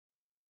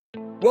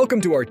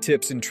Welcome to our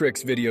Tips and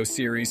Tricks video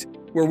series,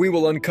 where we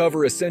will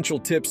uncover essential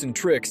tips and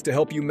tricks to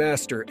help you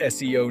master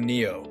SEO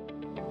Neo.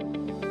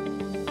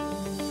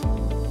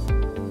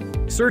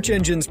 Search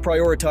engines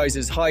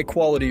prioritizes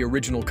high-quality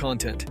original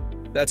content.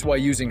 That's why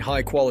using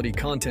high-quality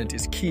content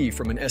is key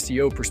from an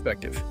SEO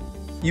perspective.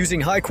 Using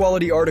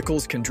high-quality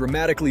articles can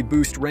dramatically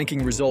boost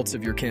ranking results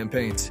of your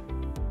campaigns.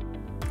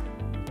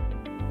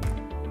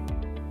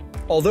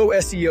 Although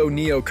SEO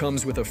Neo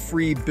comes with a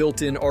free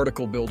built-in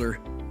article builder,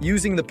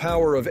 using the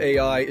power of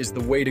AI is the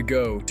way to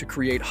go to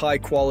create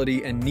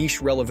high-quality and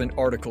niche-relevant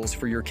articles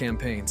for your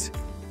campaigns.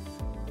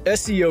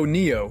 SEO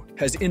Neo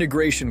has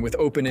integration with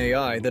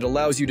OpenAI that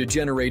allows you to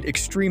generate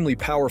extremely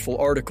powerful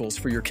articles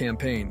for your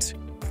campaigns.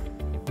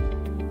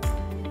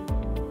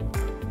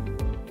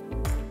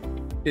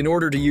 In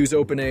order to use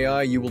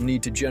OpenAI, you will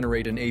need to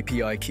generate an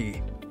API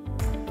key.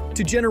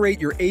 To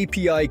generate your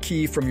API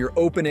key from your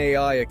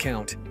OpenAI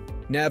account,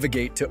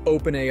 navigate to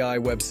OpenAI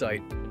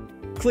website.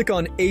 Click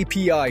on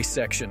API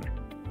section.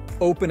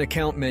 Open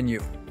Account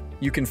menu.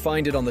 You can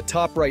find it on the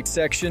top right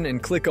section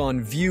and click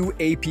on View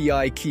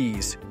API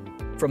Keys.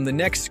 From the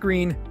next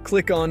screen,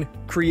 click on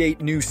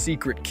Create New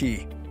Secret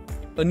Key.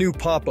 A new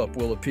pop-up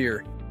will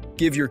appear.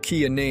 Give your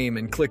key a name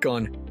and click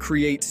on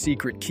Create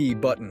Secret Key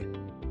button.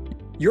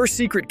 Your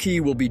secret key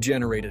will be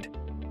generated.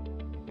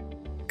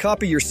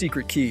 Copy your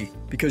secret key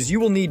because you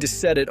will need to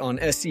set it on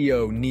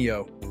SEO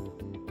Neo.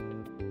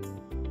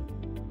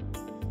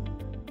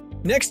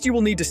 Next, you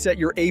will need to set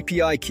your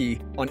API key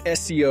on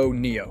SEO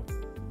Neo.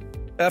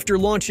 After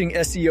launching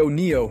SEO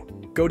Neo,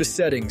 go to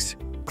Settings,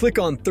 click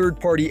on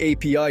Third-Party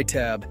API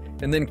tab,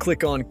 and then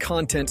click on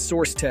Content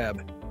Source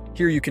tab.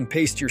 Here you can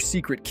paste your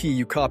secret key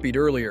you copied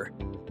earlier.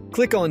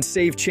 Click on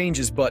Save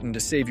Changes button to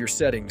save your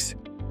settings.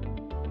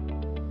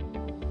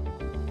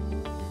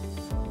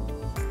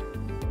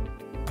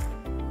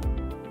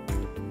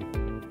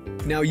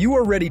 Now you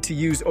are ready to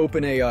use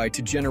OpenAI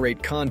to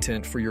generate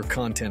content for your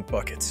content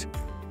buckets.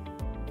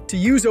 To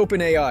use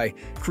OpenAI,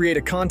 create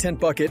a content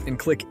bucket and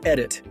click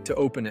Edit to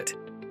open it.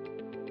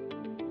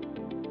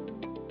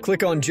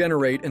 Click on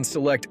Generate and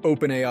select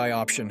OpenAI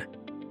option.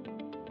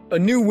 A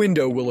new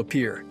window will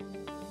appear.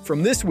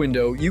 From this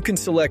window, you can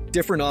select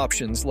different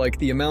options like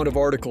the amount of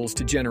articles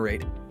to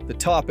generate, the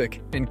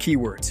topic, and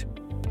keywords.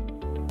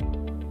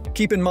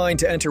 Keep in mind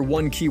to enter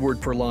one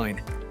keyword per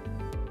line.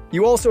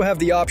 You also have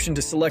the option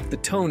to select the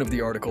tone of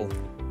the article.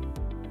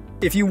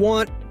 If you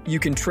want, you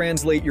can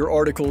translate your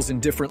articles in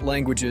different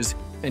languages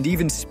and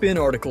even spin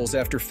articles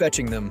after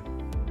fetching them.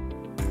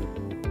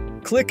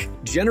 Click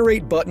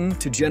Generate button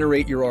to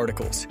generate your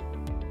articles.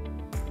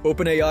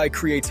 OpenAI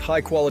creates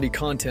high-quality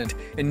content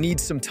and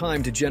needs some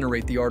time to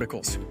generate the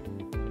articles.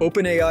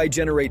 OpenAI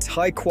generates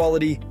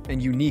high-quality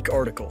and unique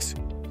articles.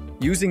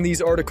 Using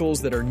these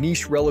articles that are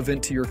niche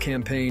relevant to your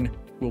campaign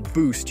will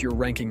boost your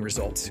ranking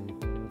results.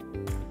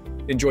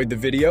 Enjoyed the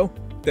video?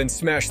 Then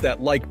smash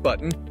that like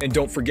button and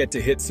don't forget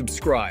to hit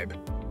subscribe.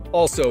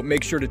 Also,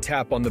 make sure to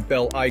tap on the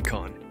bell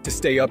icon to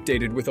stay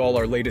updated with all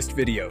our latest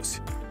videos.